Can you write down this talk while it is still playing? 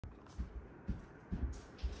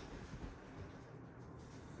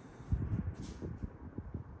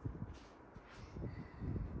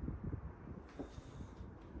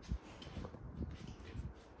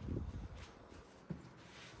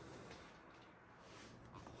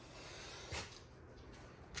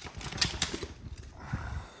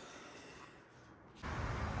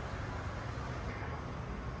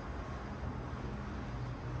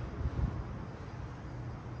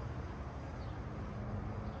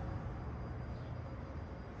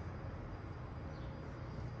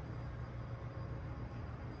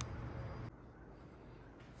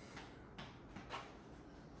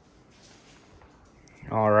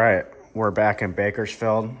All right, we're back in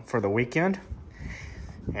Bakersfield for the weekend,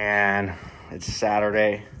 and it's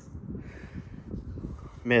Saturday,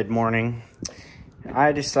 mid-morning.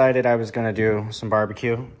 I decided I was gonna do some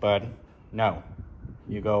barbecue, but no,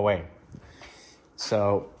 you go away.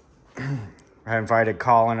 So I invited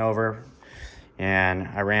Colin over, and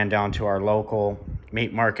I ran down to our local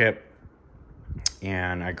meat market,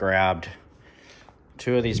 and I grabbed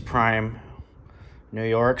 2 of these prime New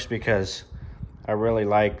Yorks because I really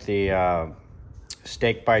like the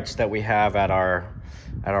steak bites that we have at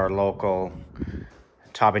our local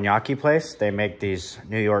Tabanaki place. They make these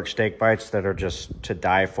New York steak bites that are just to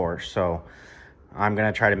die for. So I'm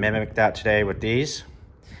gonna try to mimic that today with these.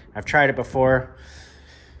 I've tried it before,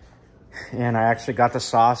 and I actually got the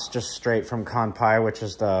sauce just straight from Kanpai, which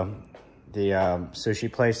is the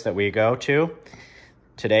sushi place that we go to.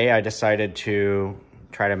 Today I decided to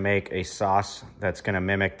try to make a sauce that's gonna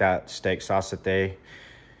mimic that steak sauce that they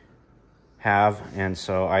have. And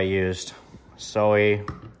so I used soy,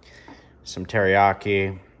 some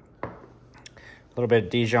teriyaki, a little bit of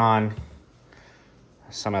Dijon,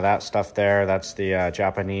 some of that stuff there. That's the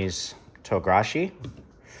Japanese togarashi.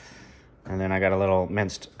 And then I got a little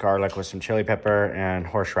minced garlic with some chili pepper and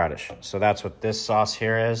horseradish. So that's what this sauce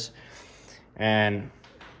here is. And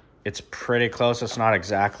it's pretty close. It's not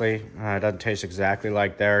exactly, it doesn't taste exactly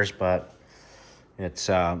like theirs, but it's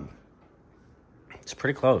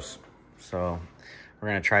pretty close. So we're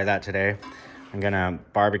gonna try that today. I'm gonna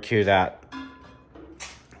barbecue that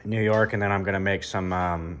New York, and then I'm gonna make some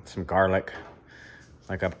garlic,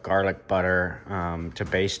 like a garlic butter to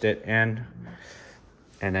baste it in.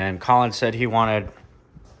 And then Colin said he wanted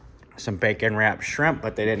some bacon wrapped shrimp,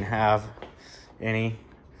 but they didn't have any.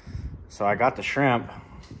 So I got the shrimp,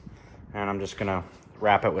 and I'm just gonna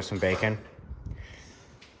wrap it with some bacon.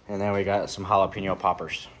 And then we got some jalapeno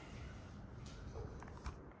poppers.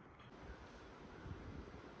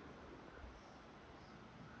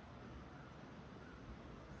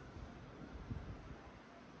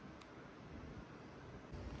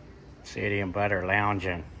 Sadie and Bud are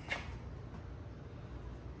lounging. You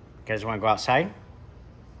guys wanna go outside?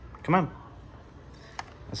 Come on,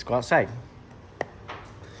 let's go outside.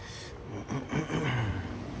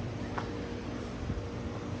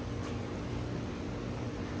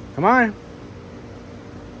 Come on.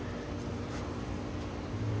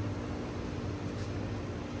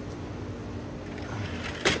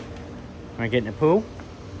 Wanna get in the pool?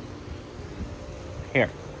 Here.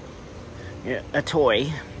 Yeah, a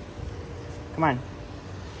toy. Come on.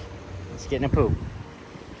 Let's get in the pool.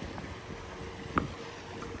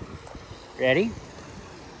 Ready?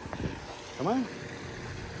 Come on.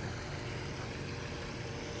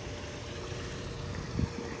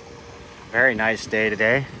 Very nice day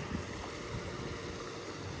today.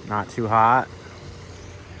 Not too hot.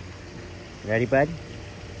 Ready, bud?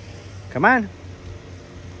 Come on.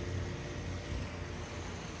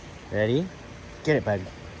 Ready? Get it, bud.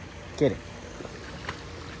 Get it.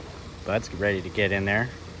 Bud's ready to get in there.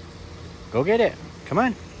 Go get it. Come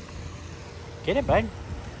on. Get it, bud.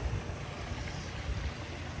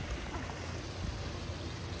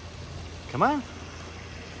 Come on.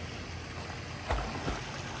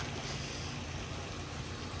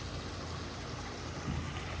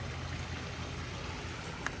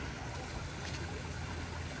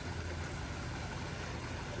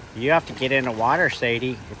 You have to get in the water,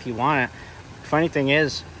 Sadie, if you want it. Funny thing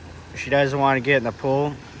is, she doesn't want to get in the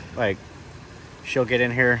pool. Like, she'll get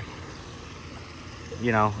in here,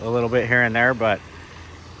 you know, a little bit here and there, but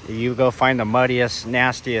you go find the muddiest,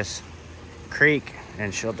 nastiest creek,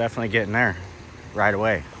 and she'll definitely get in there right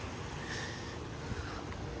away.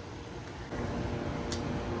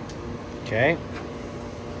 Okay.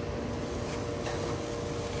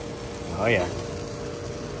 Oh, yeah.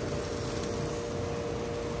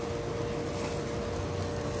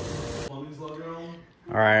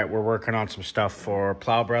 All right, we're working on some stuff for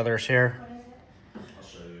Plow Brothers here. I'll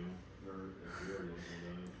show you.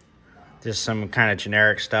 Just some kind of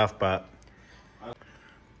generic stuff, but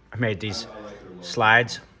I made these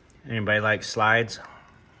slides. Anybody like slides?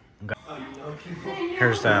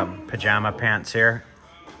 Here's the pajama pants here.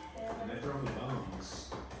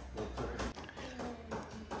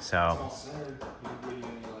 So.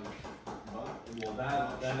 Well,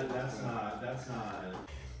 that's not.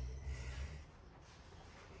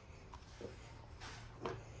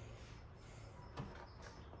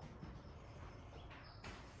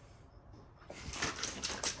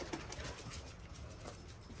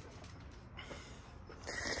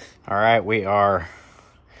 All right, we are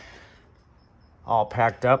all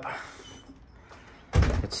packed up.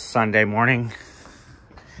 It's Sunday morning,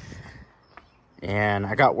 And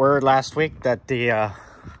I got word last week that the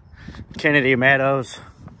Kennedy Meadows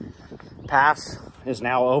Pass is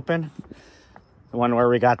now open. The one where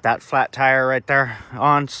we got that flat tire right there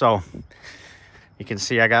on. So you can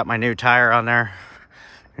see I got my new tire on there.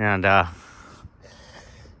 And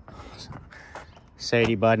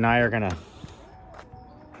Sadie, Bud, and I are gonna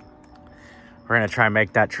try and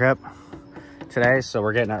make that trip today. So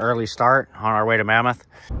we're getting an early start on our way to Mammoth.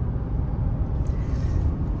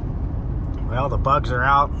 Well, the bugs are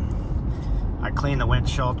out. I cleaned the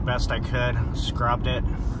windshield the best I could, scrubbed it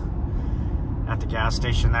at the gas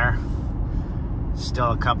station there.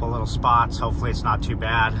 Still a couple little spots. Hopefully it's not too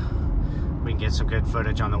bad. We can get some good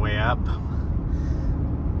footage on the way up.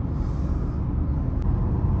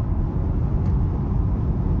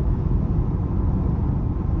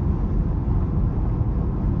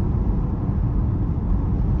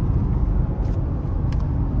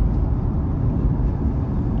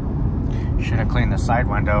 Should have cleaned the side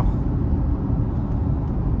window.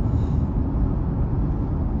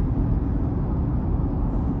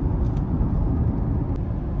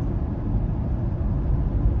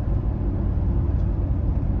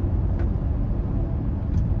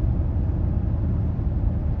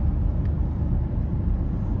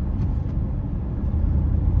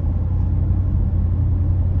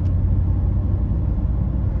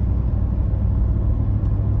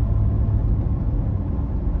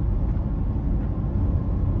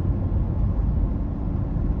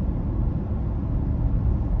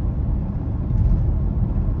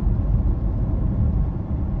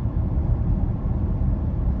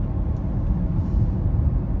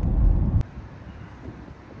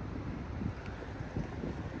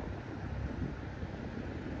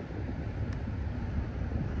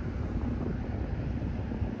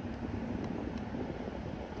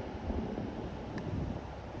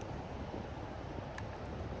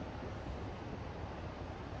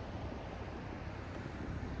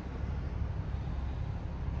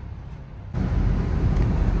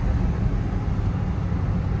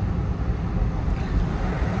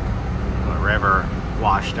 River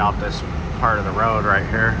washed out this part of the road right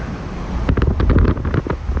here.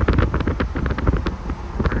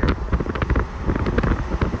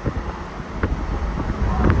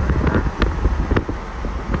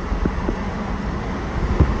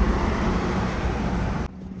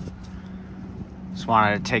 Just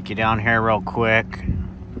wanted to take you down here real quick.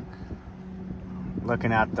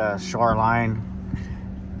 Looking at the shoreline.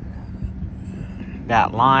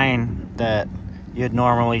 That line that you'd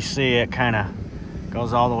normally see, it kind of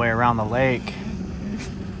goes all the way around the lake,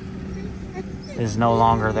 is no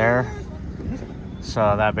longer there.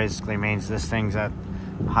 So that basically means this thing's at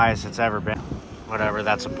the highest it's ever been. Whatever,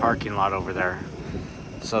 that's a parking lot over there.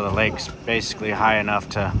 So the lake's basically high enough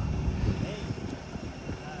to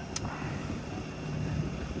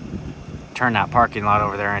turn that parking lot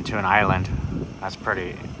over there into an island. That's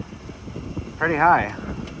pretty high.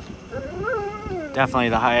 Definitely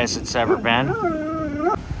the highest it's ever been.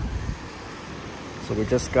 So we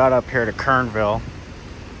just got up here to Kernville.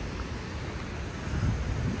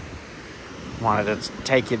 Wanted to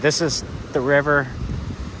take you, this is the river,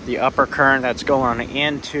 the upper Kern that's going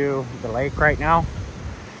into the lake right now.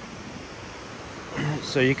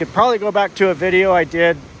 So you could probably go back to a video I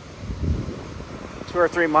did 2 or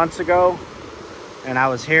 3 months ago, and I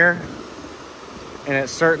was here, and it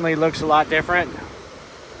certainly looks a lot different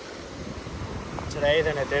today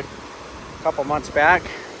than it did a couple months back.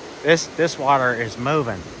 This water is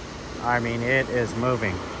moving. I mean, it is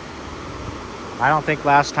moving. I don't think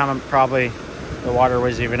last time probably the water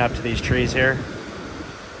was even up to these trees here.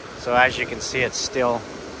 So as you can see, it's still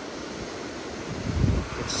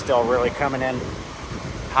really coming in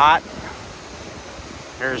hot.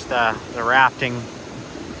 Here's the rafting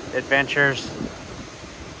adventures,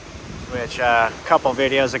 which a couple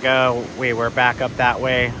videos ago we were back up that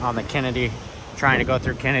way on the Kennedy, trying to go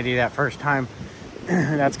through Kennedy that first time.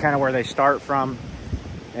 That's kind of where they start from,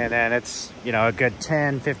 and then it's, you know, a good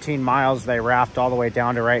 10-15 miles they raft all the way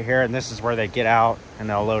down to right here, and this is where they get out and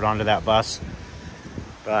they'll load onto that bus.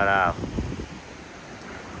 But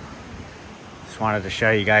just wanted to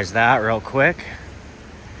show you guys that real quick.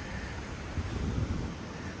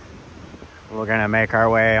 We're gonna make our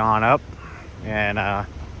way on up, and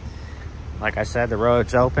like I said, the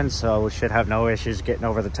road's open, so we should have no issues getting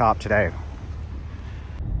over the top today.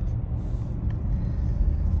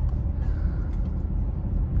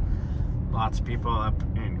 Lots of people up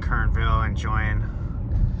in Kernville enjoying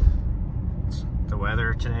the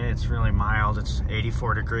weather today. It's really mild. It's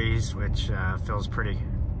 84 degrees, which feels pretty,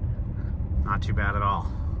 not too bad at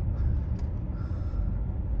all.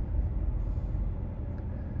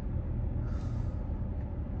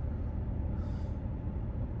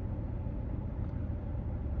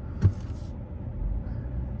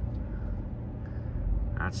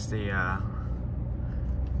 That's the,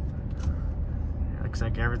 looks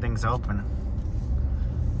like everything's open.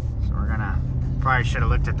 So we're gonna, probably should have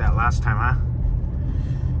looked at that last time, huh?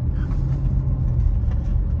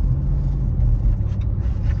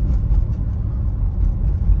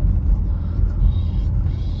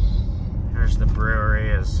 Here's the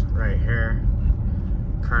brewery is right here.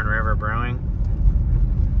 Kern River Brewing.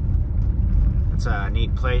 It's a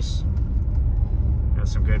neat place. Got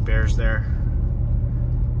some good beers there.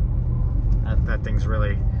 That thing's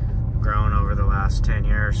really grown over the last 10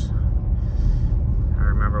 years. I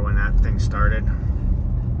remember when that thing started.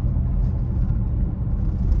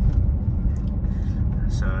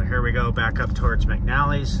 So here we go back up towards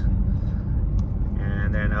McNally's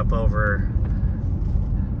and then up over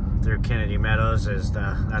through Kennedy Meadows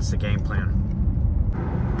that's the game plan.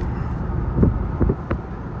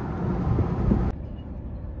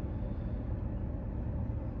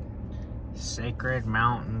 Sacred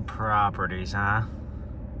Mountain Properties, huh?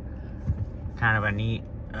 Kind of a neat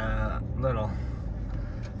little...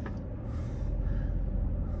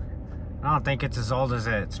 I don't think it's as old as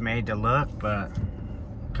it's made to look, but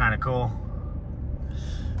kind of cool.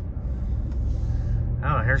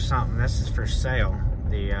 Oh, here's something. This is for sale.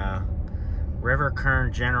 The River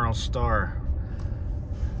Kern General Store.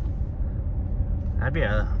 That'd be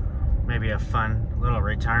maybe a fun little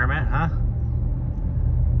retirement, huh?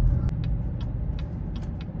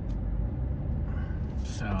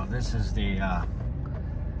 So this is the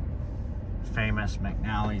famous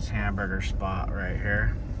McNally's hamburger spot right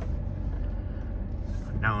here.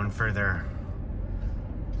 Known for their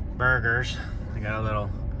burgers. They got a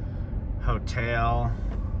little hotel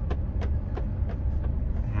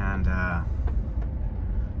and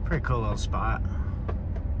pretty cool little spot.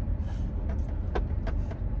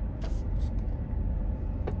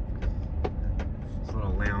 This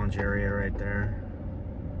little lounge area right there.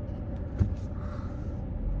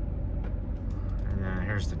 And then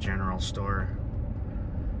here's the general store.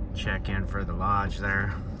 Check in for the lodge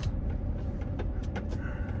there.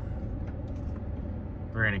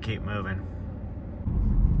 We're gonna keep moving.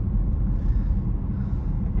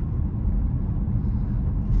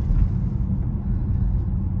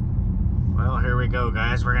 Well, here we go,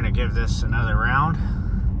 guys. We're gonna give this another round.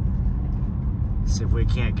 See if we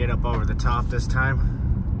can't get up over the top this time.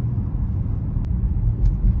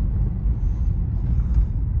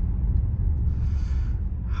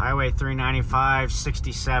 Highway 395,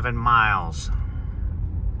 67 miles.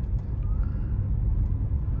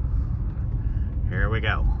 Here we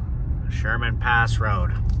go. Sherman Pass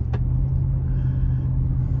Road.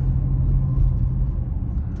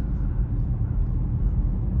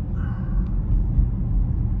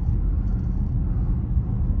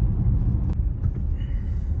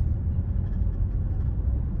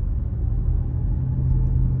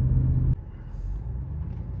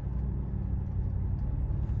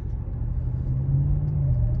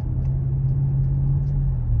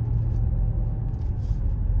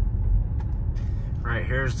 Right,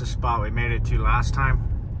 here's the spot we made it to last time.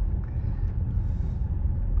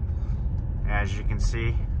 As you can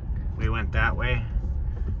see, we went that way,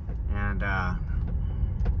 and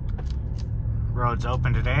road's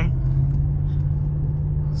open today.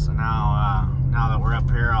 So now that we're up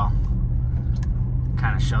here, I'll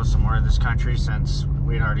kind of show some more of this country, since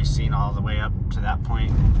we'd already seen all the way up to that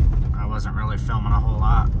point. I wasn't really filming a whole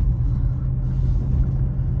lot.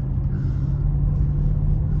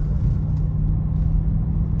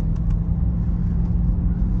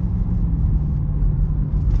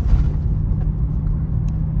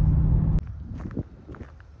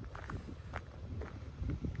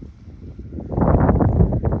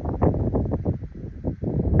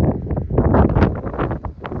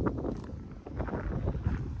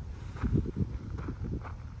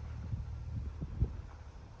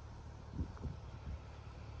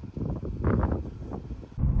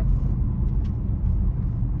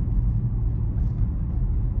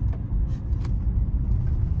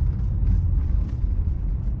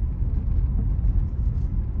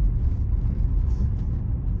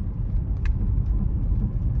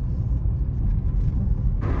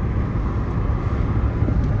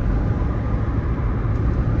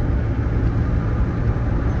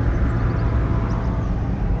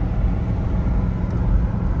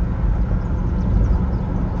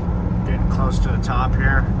 To the top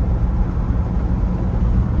here.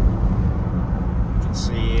 You can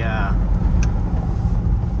see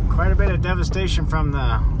quite a bit of devastation from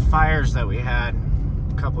the fires that we had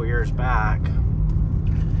a couple years back.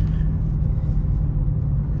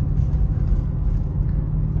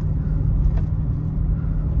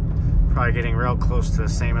 Probably getting real close to the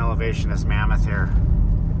same elevation as Mammoth here.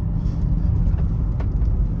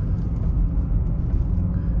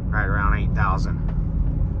 8,000.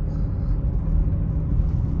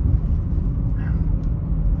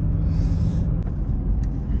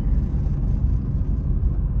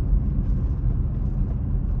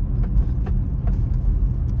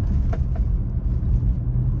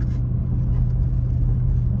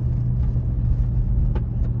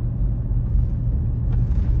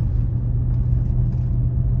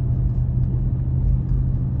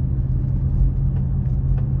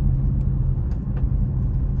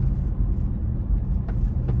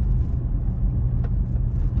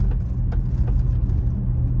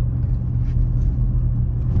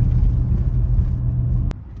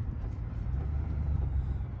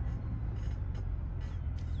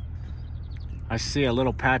 I see a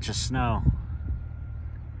little patch of snow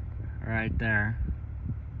right there.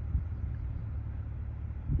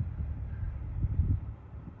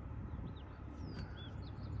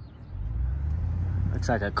 Looks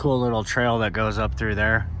like a cool little trail that goes up through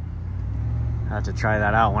there. I'll have to try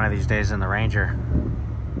that out one of these days in the Ranger.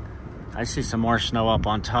 I see some more snow up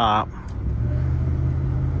on top.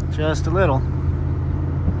 Just a little.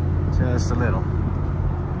 Just a little.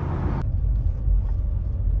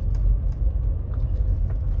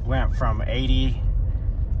 Went from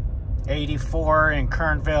 84 in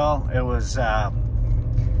Kernville. It was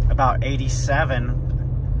about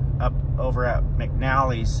 87 up over at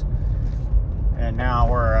McNally's, and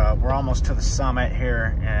now we're almost to the summit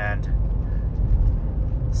here, and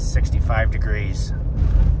 65 degrees.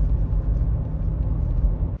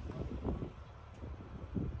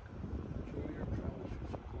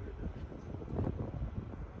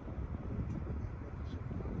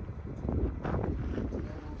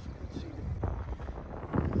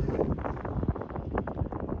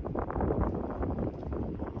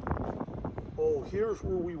 Here's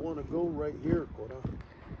where we want to go, right here, Cora.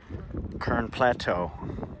 Kern Plateau.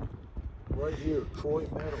 Right here, Troy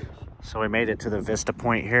Meadows. So we made it to the Vista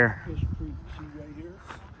Point here. This creek, see right here?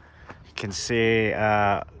 You can see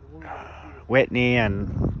Whitney and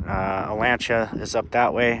Alancha is up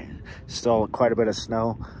that way. Still quite a bit of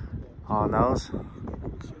snow on those.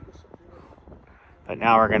 But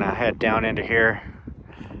now we're gonna head down into here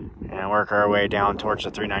and work our way down towards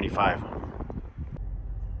the 395.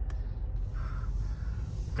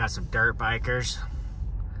 Got some dirt bikers.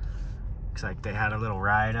 Looks like they had a little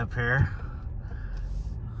ride up here.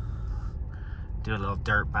 Do a little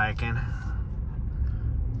dirt biking.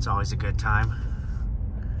 It's always a good time.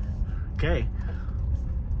 Okay.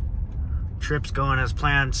 Trip's going as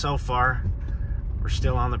planned so far. We're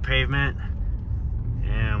still on the pavement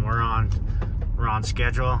and we're on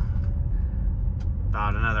schedule.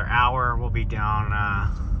 About another hour we'll be down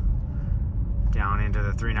into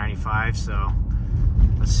the 395, so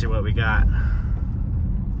let's see what we got.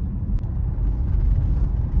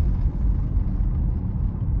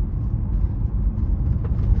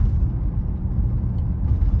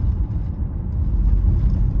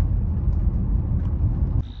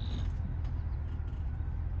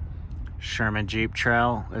 Sherman Jeep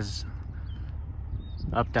Trail is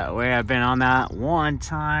up that way. I've been on that one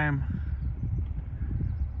time.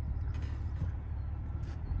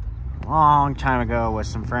 Long time ago with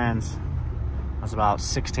some friends. I was about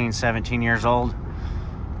 16, 17 years old.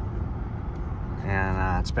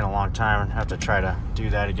 And it's been a long time. I have to try to do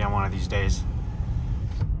that again one of these days.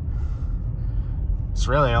 It's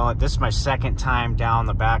really this is my second time down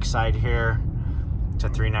the backside here to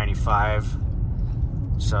 395.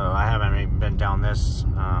 So I haven't even been down this.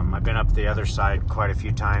 I've been up the other side quite a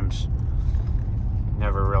few times.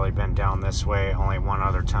 Never really been down this way, only one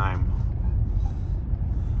other time.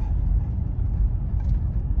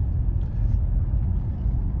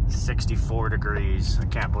 $64 degrees. I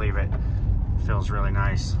can't believe it. Feels really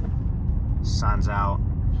nice. Sun's out.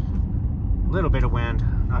 A little bit of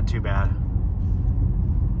wind, not too bad.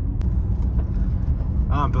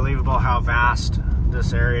 Unbelievable how vast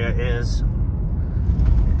this area is.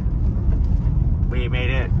 We made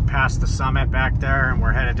it past the summit back there and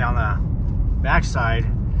we're headed down the backside,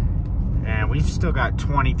 and we've still got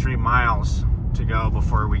 23 miles to go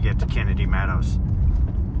before we get to Kennedy Meadows.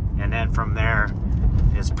 And then from there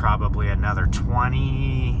is probably another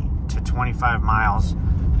 20 to 25 miles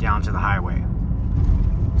down to the highway.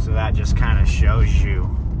 So that just kind of shows you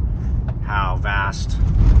how vast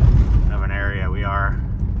of an area we are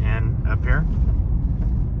in up here.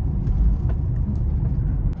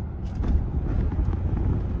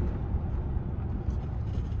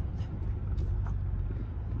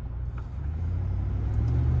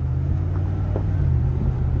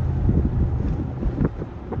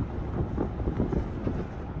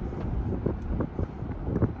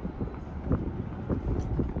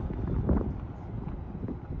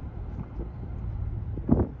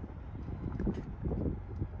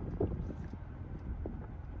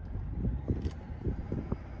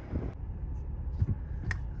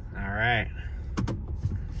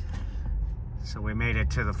 So we made it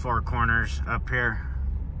to the Four Corners up here.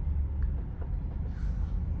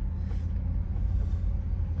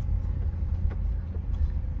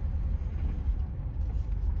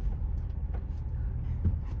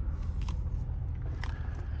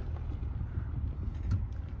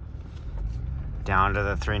 Down to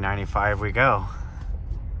the 395 we go.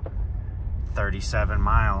 37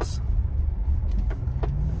 miles.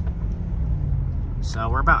 So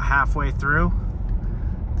we're about halfway through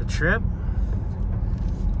the trip.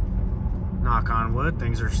 Knock on wood,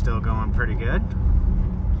 things are still going pretty good.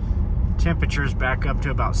 Temperature's back up to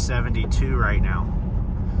about 72 right now.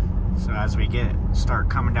 So as we start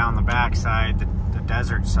coming down the backside, the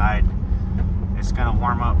desert side, it's gonna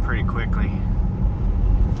warm up pretty quickly.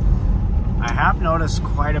 I have noticed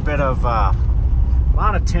quite a bit of, a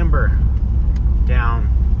lot of timber down,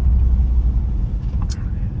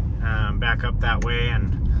 back up that way,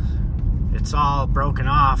 and it's all broken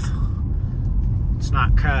off. It's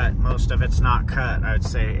not cut. Most of it's not cut. I would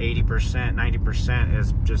say 80%, 90%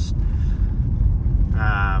 is just,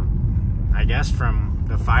 I guess from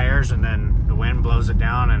the fires, and then the wind blows it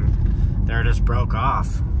down and they're just broke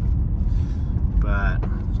off. But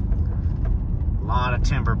a lot of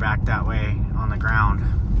timber back that way on the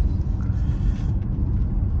ground.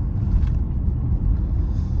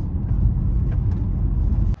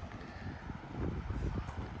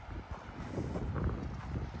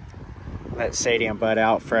 Let Sadie and Bud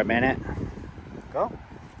out for a minute. Go.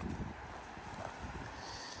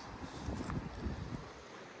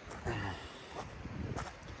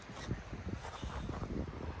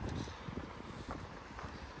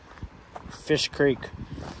 Fish Creek.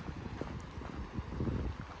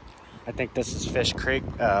 I think this is Fish Creek.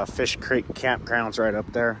 Fish Creek campground's right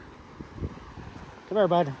up there. Come here,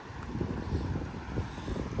 Bud.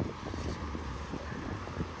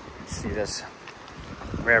 See this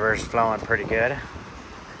river's flowing pretty good.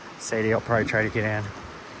 Sadie will probably try to get in.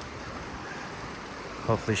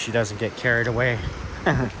 Hopefully she doesn't get carried away.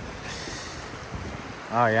 Oh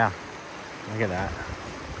yeah, look at that.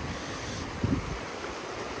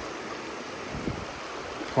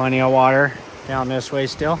 Plenty of water down this way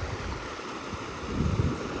still.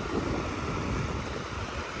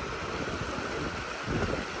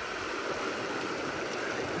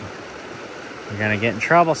 You're gonna get in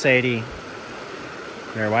trouble, Sadie.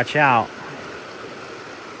 Better watch out.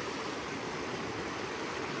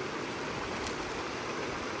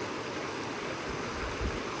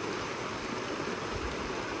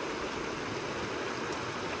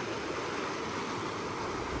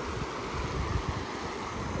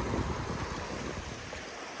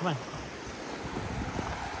 Come on.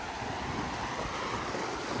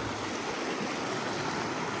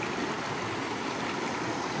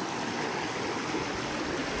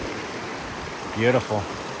 Beautiful.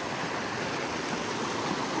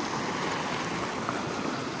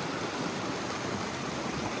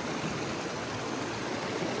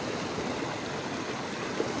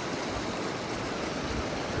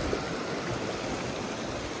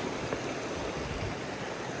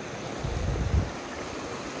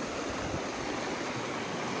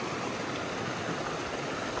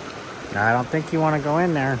 I don't think you want to go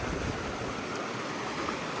in there.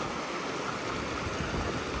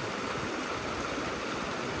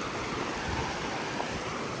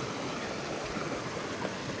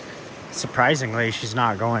 Surprisingly, she's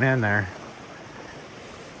not going in there.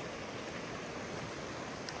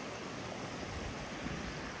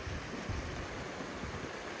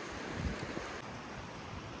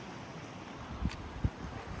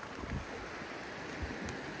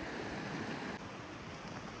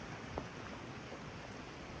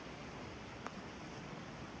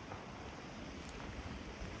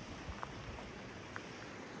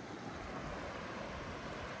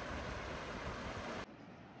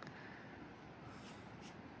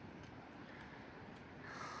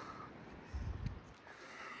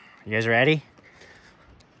 You guys ready?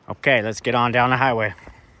 Okay, let's get on down the highway.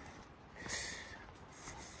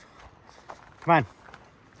 Come on.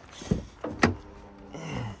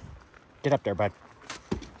 Get up there, bud.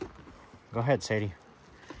 Go ahead, Sadie.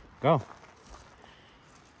 Go.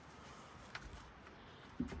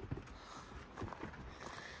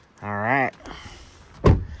 All right.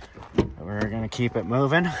 We're gonna keep it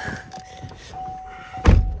moving.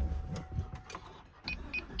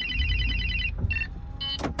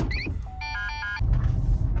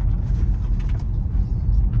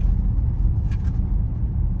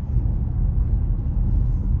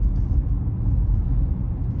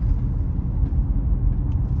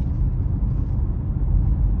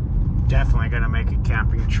 Definitely gonna make a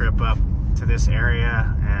camping trip up to this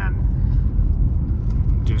area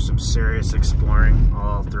and do some serious exploring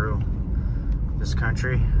all through this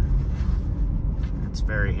country. It's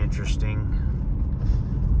very interesting.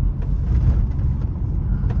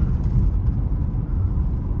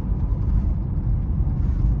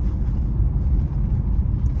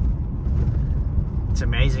 It's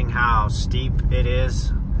amazing how steep it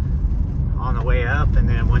is on the way up, and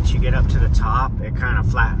then once you get up to the top, it kind of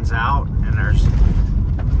flattens out, and there's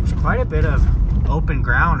quite a bit of open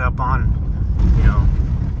ground up on, you know,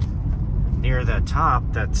 near the top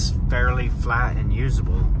that's fairly flat and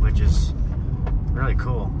usable, which is really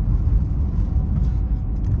cool.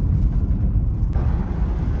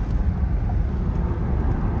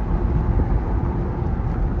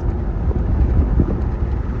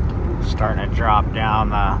 Starting to drop down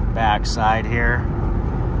the backside here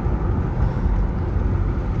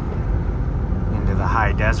into the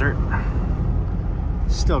high desert.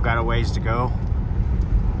 Still got a ways to go.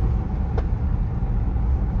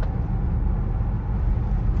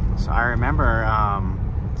 So I remember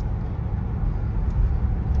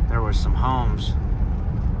there was some homes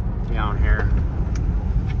down here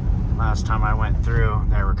last time I went through.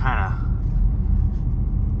 They were kind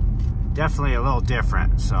of definitely a little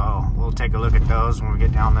different, so we'll take a look at those when we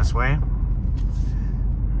get down this way.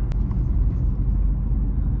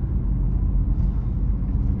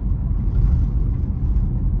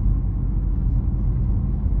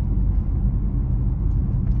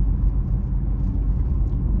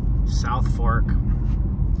 South Fork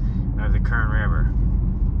of the Kern River.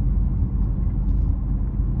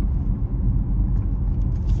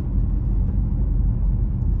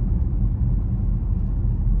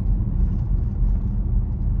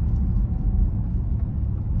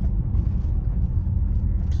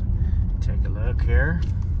 Take a look here.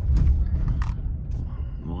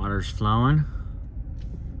 Water's flowing.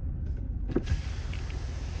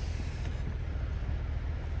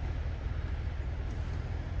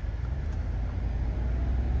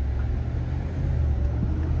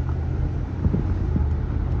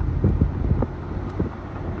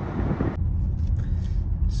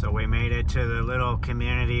 So we made it to the little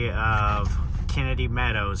community of Kennedy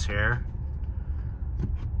Meadows here.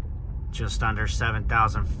 Just under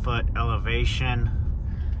 7,000 foot elevation.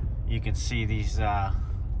 You can see these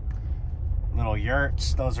little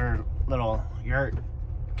yurts. Those are little yurt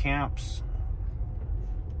camps.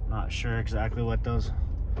 Not sure exactly what those,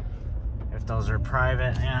 if those are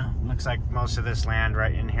private. Yeah, looks like most of this land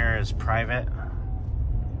right in here is private.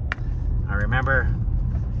 I remember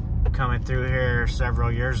coming through here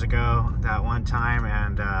several years ago that one time,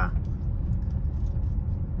 and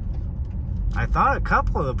I thought a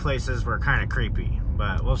couple of the places were kind of creepy,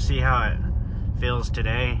 but we'll see how it feels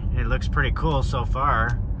today. It looks pretty cool so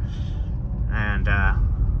far, and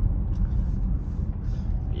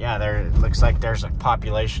yeah, it looks like there's a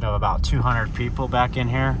population of about 200 people back in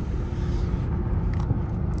here,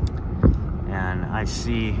 and I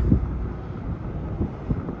see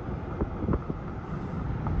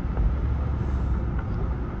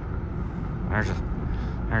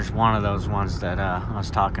there's one of those ones that I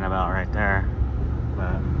was talking about right there.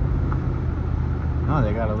 But oh,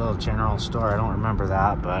 they got a little general store. I don't remember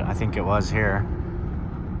that, but I think it was here.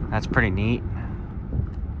 That's pretty neat.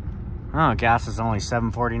 Oh, gas is only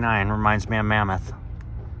 $7.49. Reminds me of Mammoth.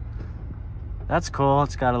 That's cool.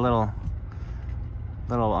 It's got a little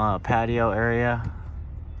patio area.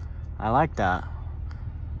 I like that.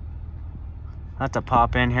 I'll have to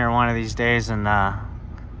pop in here one of these days and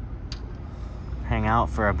hang out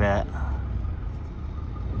for a bit.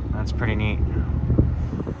 That's pretty neat.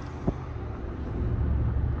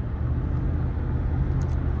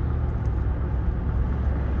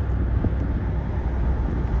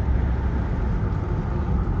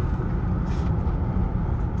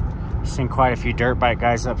 Seen quite a few dirt bike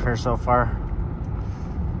guys up here so far.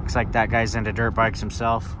 Looks like that guy's into dirt bikes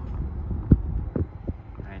himself.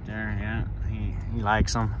 Right there, yeah, he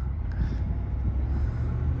likes them.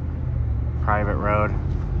 Private road.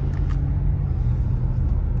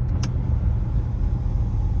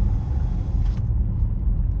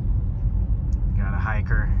 Got a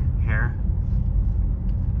hiker here.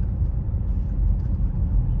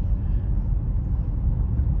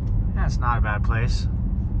 Yeah, it's not a bad place.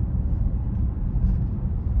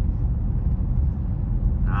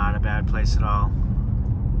 Not a bad place at all.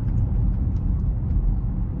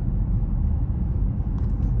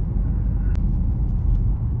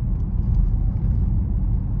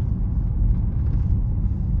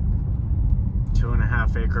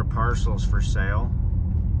 Acre parcels for sale.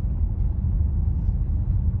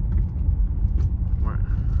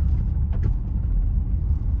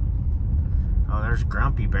 Oh, there's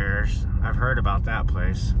Grumpy Bears. I've heard about that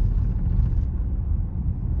place.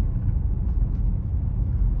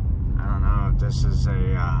 I don't know if this is a,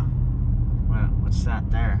 what's that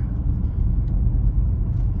there?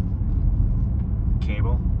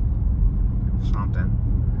 Cable? Something.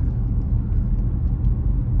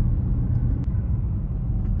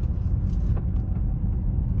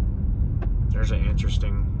 There's an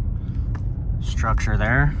interesting structure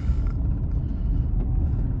there.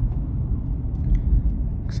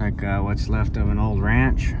 Looks like what's left of an old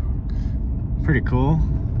ranch. Pretty cool.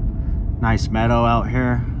 Nice meadow out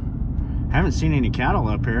here. Haven't seen any cattle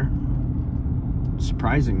up here.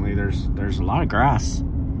 Surprisingly, there's a lot of grass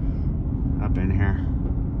up in here.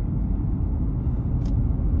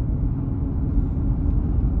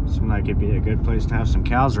 Seems like it'd be a good place to have some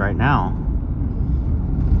cows right now.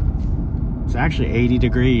 It's actually 80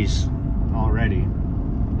 degrees already.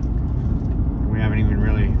 We haven't even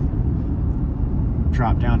really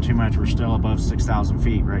dropped down too much. We're still above 6,000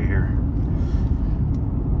 feet right here.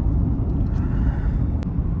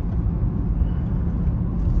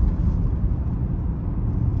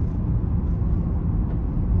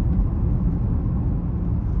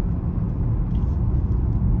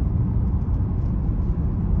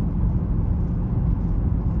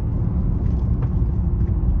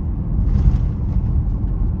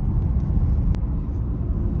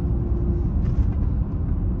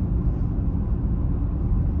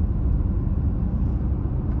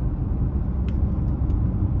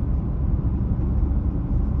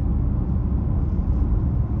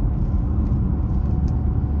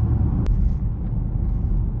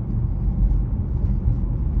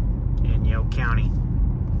 County.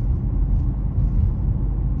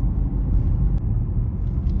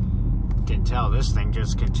 Can tell this thing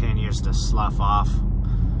just continues to slough off.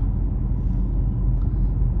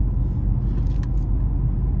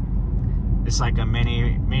 It's like a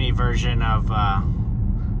mini version of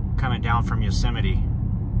coming down from Yosemite.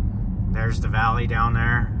 There's the valley down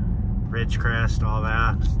there, Ridgecrest, all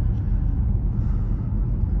that.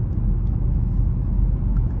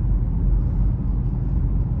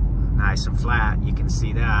 Nice and flat, you can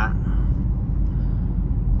see that.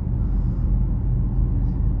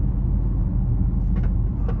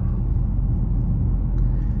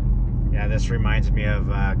 Yeah, this reminds me of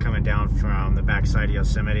coming down from the backside of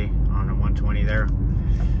Yosemite on the 120 there.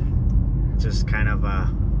 Just kind of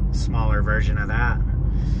a smaller version of that.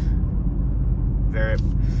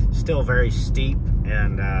 Still very steep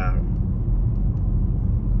and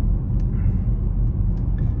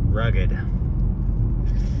rugged.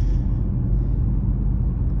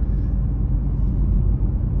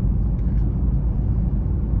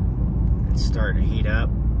 It's starting to heat up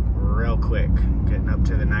real quick, getting up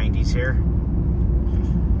to the 90s here.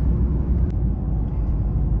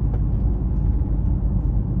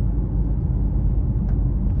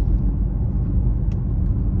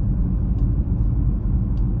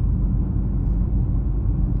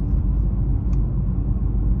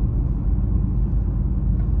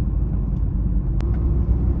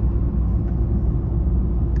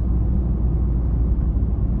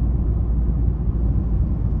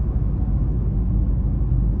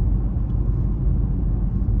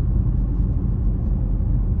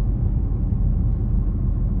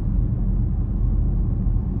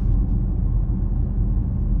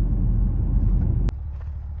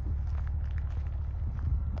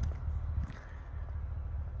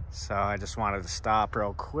 So I just wanted to stop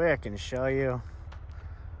real quick and show you.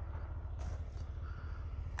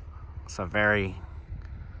 It's a very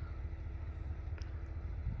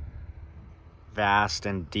vast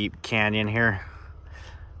and deep canyon here.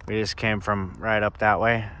 We just came from right up that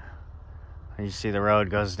way. You see the road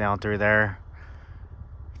goes down through there.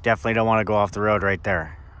 Definitely don't want to go off the road right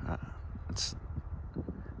there. It's,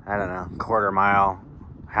 I don't know, quarter mile,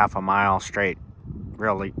 half a mile straight.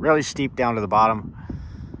 Really steep down to the bottom.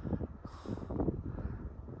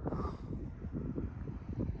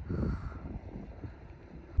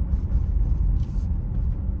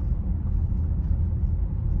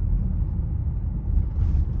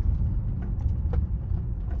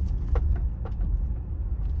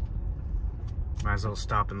 Might as well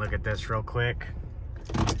stop and look at this real quick.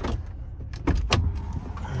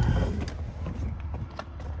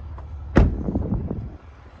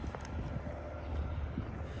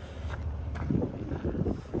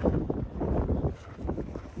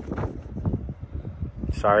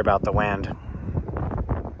 Sorry about the wind.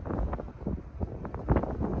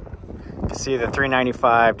 You can see the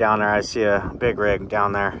 395 down there. I see a big rig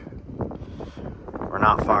down there. We're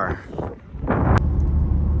not far.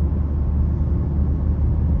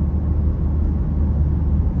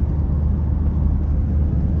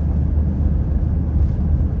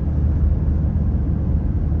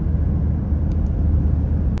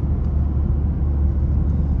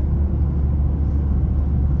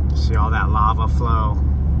 See all that lava flow.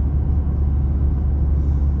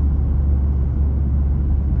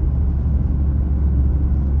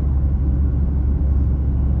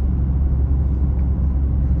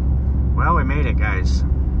 Well, we made it, guys.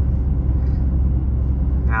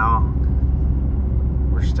 Now,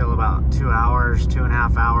 we're still about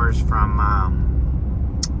 2.5 hours from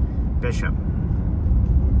Bishop.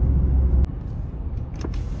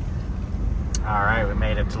 All right, we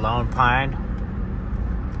made it to Lone Pine.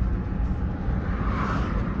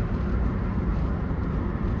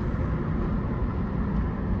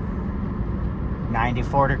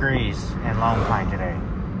 "94 degrees in Lone Pine today.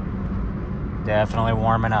 Definitely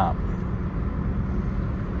warming up.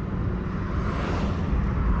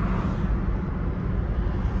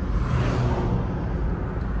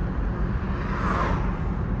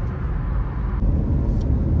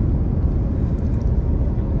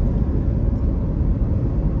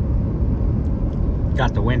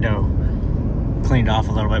 Got the window cleaned off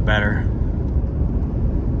a little bit better.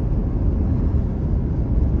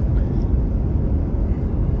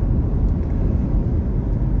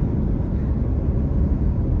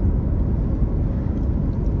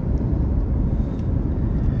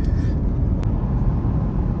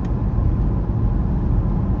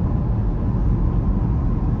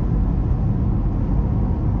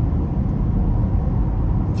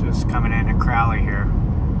 Just coming into Crowley here.